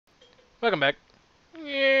Welcome back. Yeah.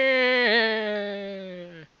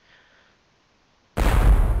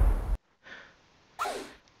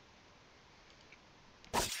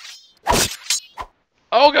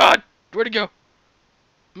 Oh god! Where'd he go? I'm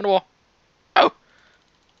in the wall. Oh!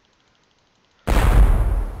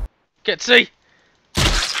 Can't see!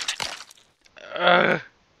 Okay,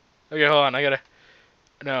 hold on. I gotta...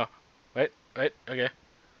 No. Wait. Okay.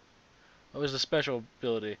 What was the special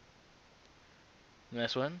ability?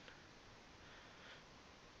 This one?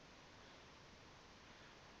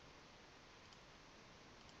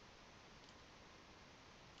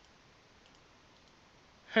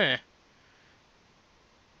 Huh.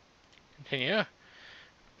 Continue.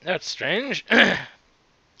 That's strange. I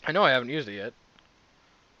know I haven't used it yet.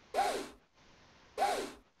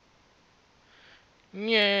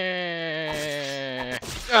 Yeah.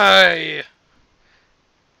 Aye.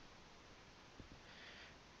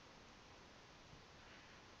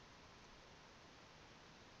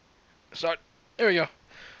 Start. There we go.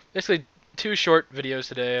 Basically, 2 short videos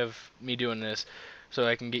today of me doing this, so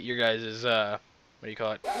I can get your guys' what do you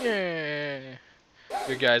call it? Yeah.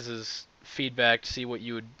 Your guys' feedback to see what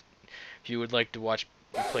you would, if you would like to watch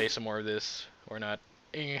me play some more of this or not.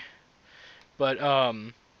 But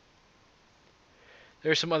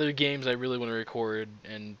there's some other games I really want to record,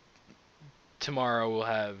 and tomorrow we'll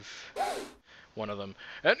have one of them.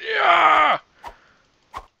 And yeah,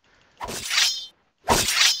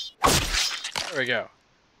 there we go.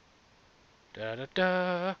 Da da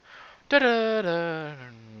da da da da.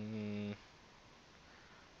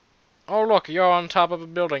 Oh look, you're on top of a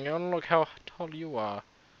building. Oh look how tall you are.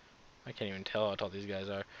 I can't even tell how tall these guys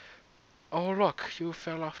are. Oh look, you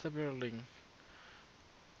fell off the building.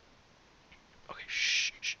 Okay,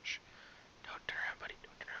 shh, shh, shh. Don't turn around, buddy.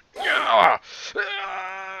 Don't turn around.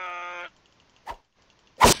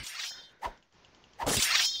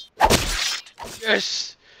 Yeah!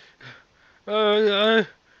 Yes. Uh,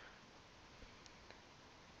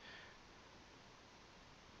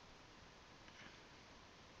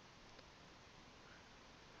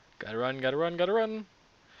 Gotta run, gotta run, gotta run.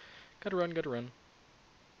 Gotta run, gotta run.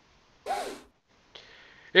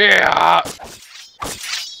 Yeah!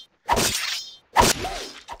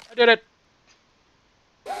 I did it!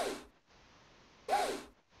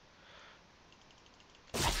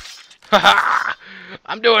 Haha!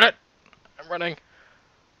 I'm doing it! I'm running.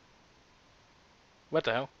 What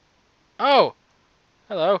the hell? Oh!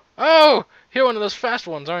 Hello. Oh! You're one of those fast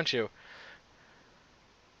ones, aren't you?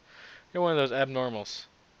 You're one of those abnormals.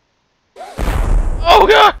 Oh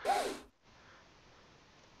god!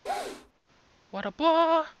 What a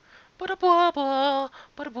boy! What a boy, boy!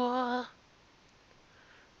 What a boy!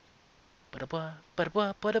 What a boy! What a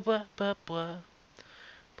boy! What a boy! What a boy!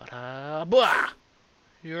 What a boy!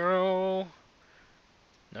 Yo!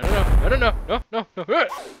 No! No! No! No! No! No! No! No!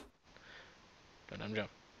 Don't jump.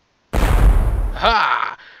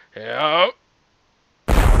 Ha! Yo!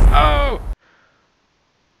 Oh!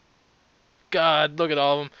 God! Look at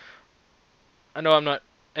all of them. I know I'm not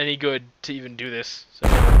any good to even do this, so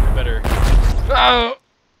I better. Oh!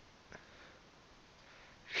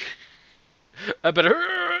 I better.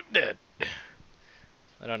 Dead.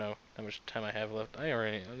 I don't know how much time I have left. I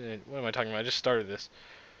already. What am I talking about? I just started this.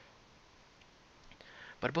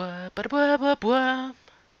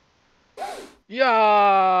 Yeah.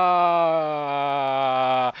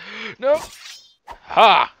 No.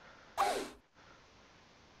 Ha.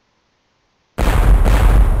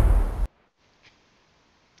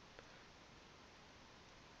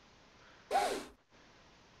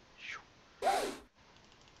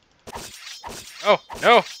 Oh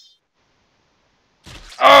no.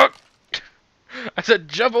 Oh. I said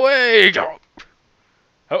jump away. Go.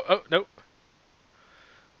 Oh no.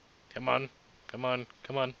 Come on. Come on.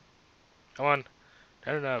 Come on. Come on.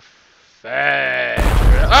 Not enough. Fast.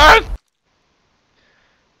 Ah!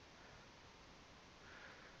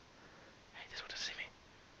 Hey, this one doesn't see me.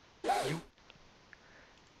 You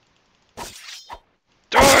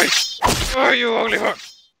die! Oh, you ugly fuck!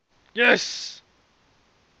 Yes!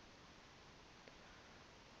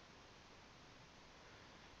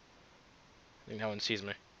 I think no one sees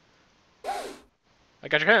me. I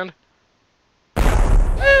got your hand.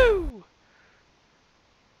 Woo!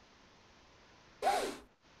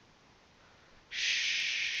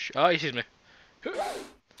 Shh. Oh, he sees me.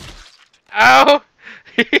 Ow!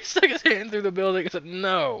 He stuck his hand through the building and said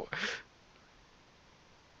no.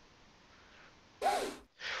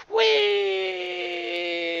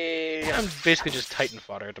 Whee! I'm basically just Titan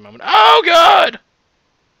fodder at the moment. Oh god!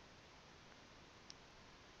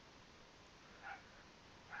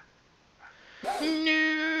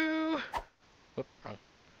 No. Whoop, wrong.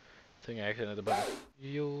 Thing I accidentally hit the button.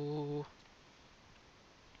 Yo.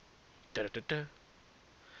 Da da da da.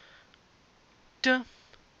 Da.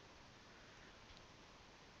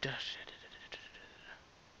 Da.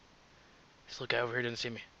 This little guy over here didn't see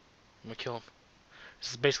me. I'm gonna kill him. This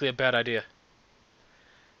is basically a bad idea.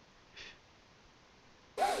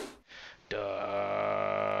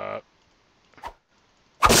 Duh.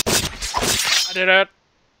 I did it.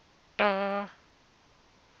 Duh.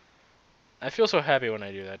 I feel so happy when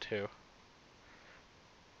I do that too.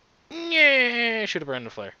 Yeah, shoot a random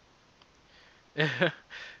flare.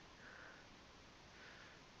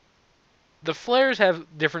 The flares have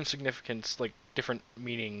different significance, like different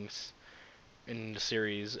meanings in the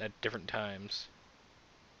series at different times.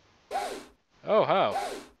 Oh, how?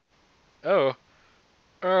 Oh.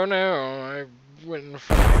 Oh no, I went in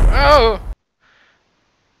front of you. Oh!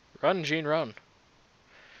 Run, Gene, run.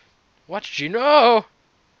 Watch Gene. Oh!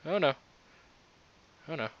 Oh no.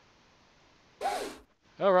 Oh no.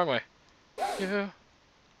 Oh, wrong way. Yeah.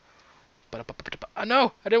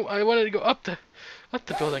 No! I didn't. I wanted to go up the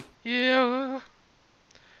building. Yeah.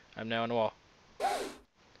 I'm now on the wall.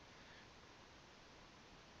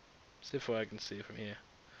 See if I can see from here.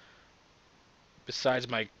 Besides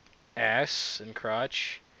my ass and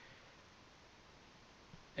crotch,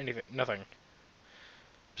 anything, nothing.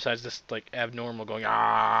 Besides this, like, abnormal going,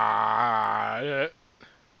 ah.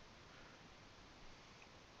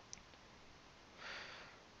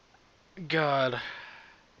 God.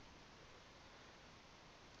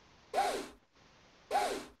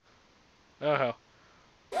 Oh hell.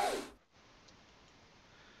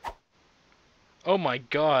 Oh my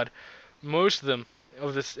God. Most of them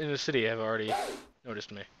of this in the city have already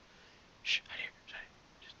noticed me. Shh, hide here.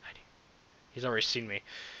 Just hide here. He's already seen me.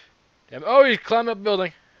 Damn. Oh, he climbed up a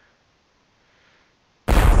building.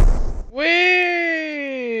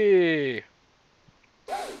 Whee!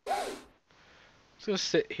 Just gonna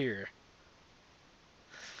sit here.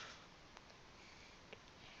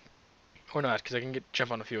 Or not, because I can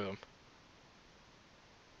jump on a few of them.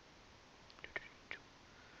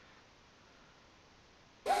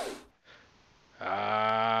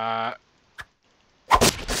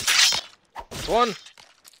 That's one.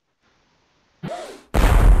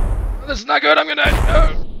 Oh, this is not good. I'm gonna die.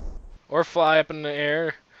 No. Or fly up in the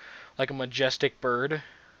air like a majestic bird.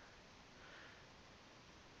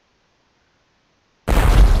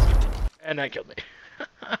 And that killed me.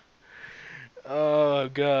 Oh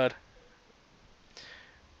God.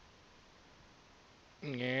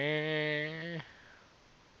 Yeah.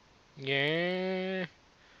 Yeah.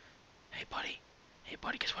 Hey buddy. Hey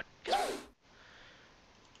buddy, guess what? Guess what?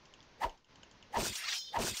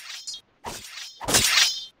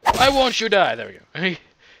 Why won't you die? There we go.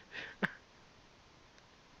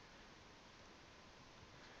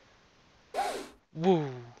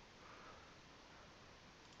 Woo.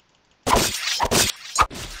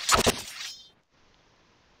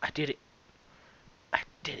 I did it. I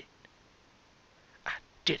did it. I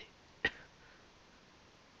did it.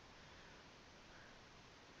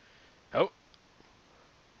 Oh.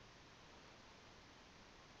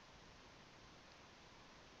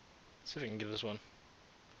 Let's see if I can get this one.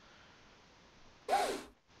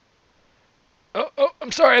 Oh, oh,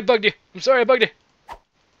 I'm sorry I bugged you. I'm sorry I bugged you.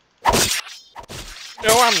 No,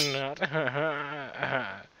 I'm not.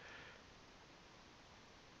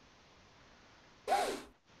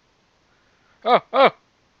 Oh, oh.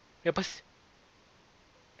 Nipples.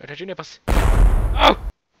 Don't touch your nipples. Oh!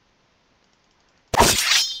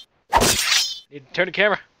 Need to turn the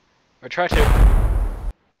camera. Or try to.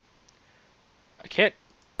 I can't.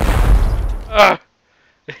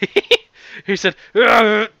 He said,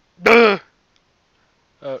 duh.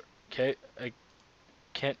 Okay, I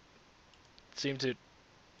can't seem to.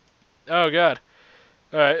 Oh God.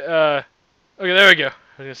 Alright, okay, there we go. I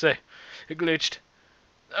was gonna say, it glitched.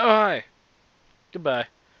 Oh, hi. Goodbye.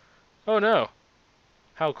 Oh no.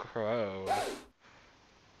 How crowd.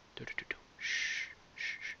 Shh,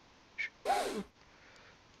 shh, shh.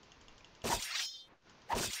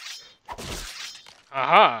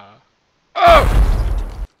 Aha. Oh!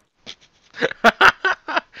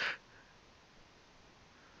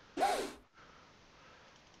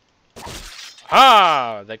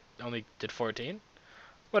 Ah! That only did 14?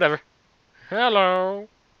 Whatever. Hello.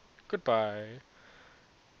 Goodbye.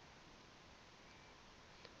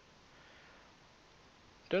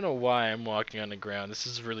 Don't know why I'm walking on the ground. This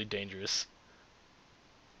is really dangerous.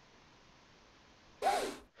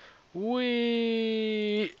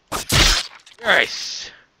 Whee!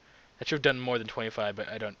 Nice. I should have done more than 25, but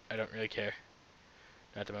I don't really care.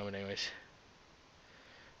 Not at the moment, anyways.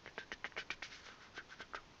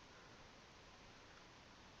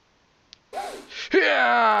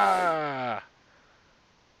 Yeah!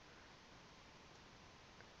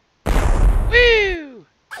 Woo!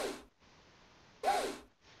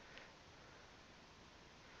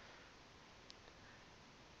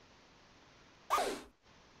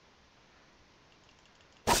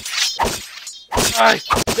 Die!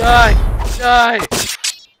 Die! Die!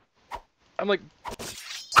 I'm like...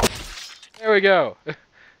 There we go.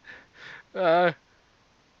 Ow!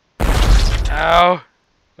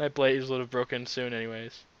 My blades would have broken soon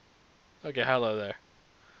anyways. Okay, hello there.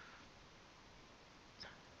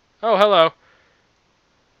 Oh, hello.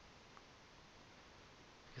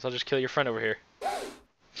 Guess I'll just kill your friend over here.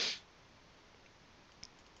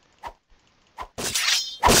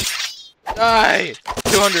 Die!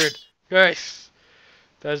 200! Nice!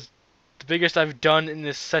 That's the biggest I've done in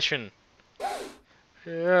this session.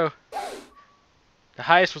 Yeah. The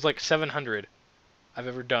highest was like 700 I've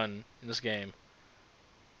ever done in this game.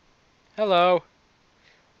 Hello.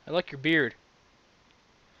 I like your beard.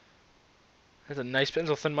 That's a nice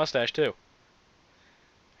pencil thin mustache too.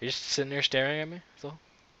 Are you just sitting there staring at me? That's all?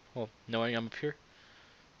 Well, knowing I'm up here.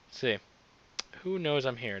 Let's see. Who knows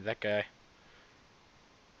I'm here? That guy.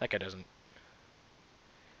 That guy doesn't.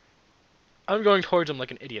 I'm going towards him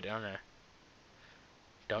like an idiot, aren't I?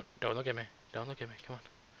 Don't look at me. Don't look at me. Come on.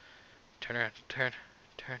 Turn around. Turn.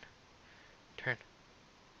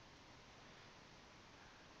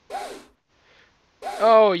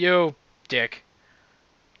 Oh, you dick.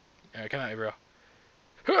 Alright, come at me, bro.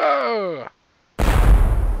 Oh!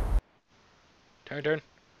 Turn.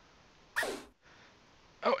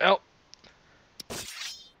 Oh, L.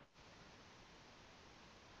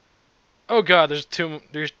 Oh god, there's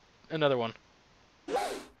another one.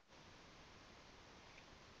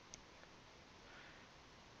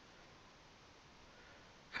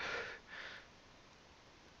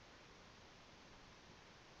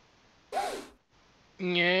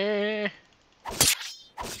 Yeah.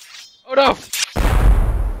 Oh no!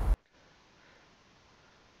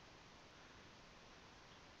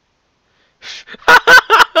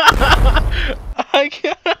 I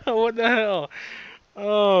can't. What the hell?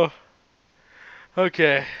 Oh.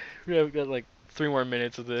 Okay. We have got like 3 more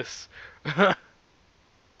minutes of this.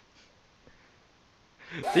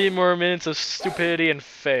 3 more minutes of stupidity and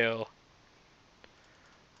fail.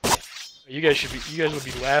 You guys would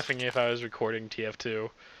be laughing if I was recording TF2.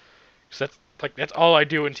 'Cause that's all I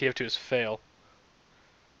do in TF2 is fail.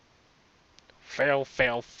 Fail.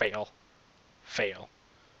 Fail.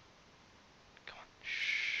 Come on.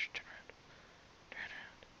 Shh. Turn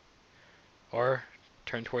around. Or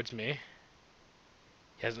turn towards me.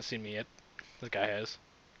 He hasn't seen me yet. This guy has.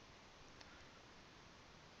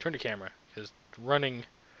 Turn the camera, because running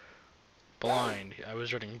blind. I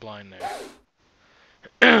was running blind there.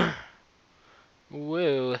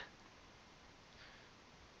 Whoa.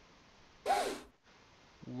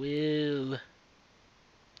 Whoa.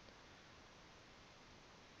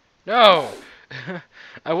 No!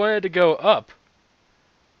 I wanted to go up.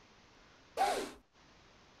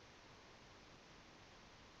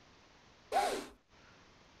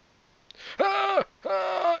 Ah!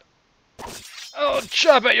 Ah! I'll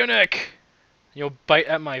chop at your neck! You'll bite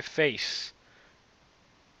at my face.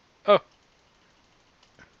 Oh.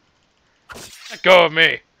 Let go of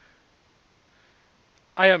me!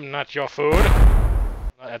 I am not your food.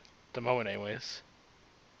 Not at the moment, anyways.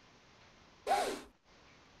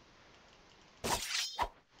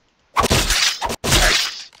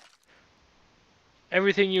 Nice.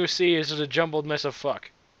 Everything you see is just a jumbled mess of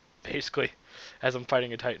fuck. Basically, as I'm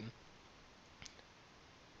fighting a titan.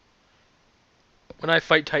 When I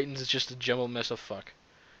fight titans, it's just a jumbled mess of fuck.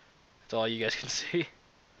 That's all you guys can see.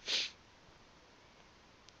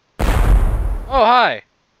 Oh, hi!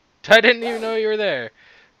 I didn't even know you were there.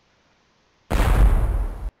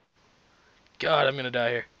 God, I'm gonna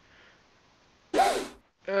die here.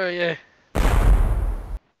 Oh, yeah.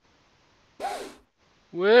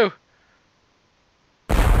 Woo!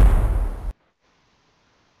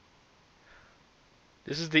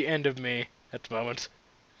 This is the end of me at the moment.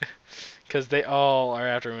 Because they all are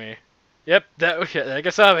after me. Yep, that guy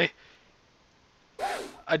saw me.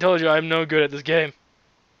 I told you I'm no good at this game.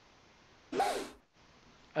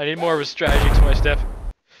 I need more of a strategy to my step.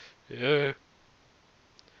 Yeah.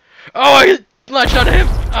 Oh, I latched onto him!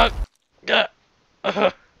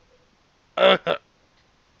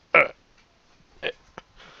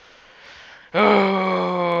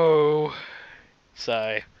 Oh,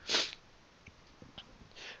 sigh.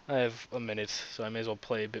 I have a minute, so I may as well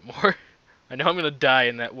play a bit more. I know I'm gonna die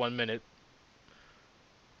in that 1 minute.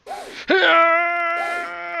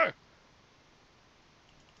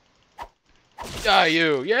 Ah,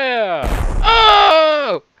 you. Yeah.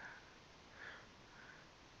 Oh!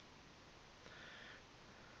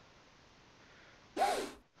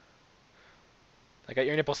 I got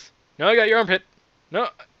your nipples. No, I got your armpit. No,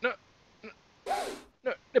 no,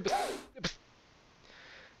 no, nipples, nipples.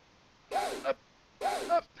 Up,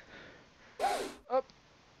 up, up.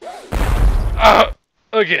 Ah,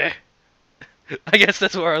 okay. I guess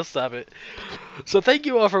that's where I'll stop it. So thank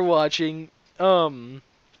you all for watching. Again,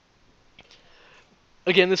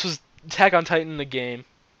 this was Attack on Titan, the game.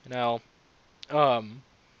 Now,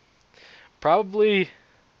 probably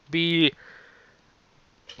be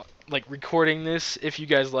like recording this if you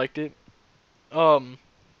guys liked it. Um,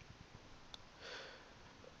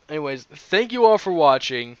 Anyways, thank you all for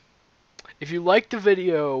watching. If you liked the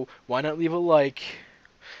video, why not leave a like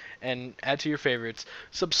and add to your favorites.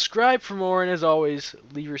 Subscribe for more, and as always,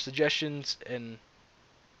 leave your suggestions and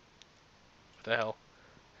what the hell?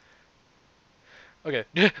 Okay,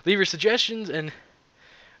 leave your suggestions and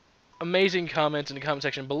amazing comments in the comment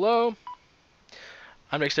section below.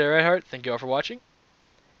 I'm Dex Plays. Thank you all for watching.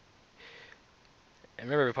 And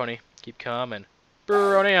remember, Pony, keep calm and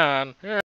brony on.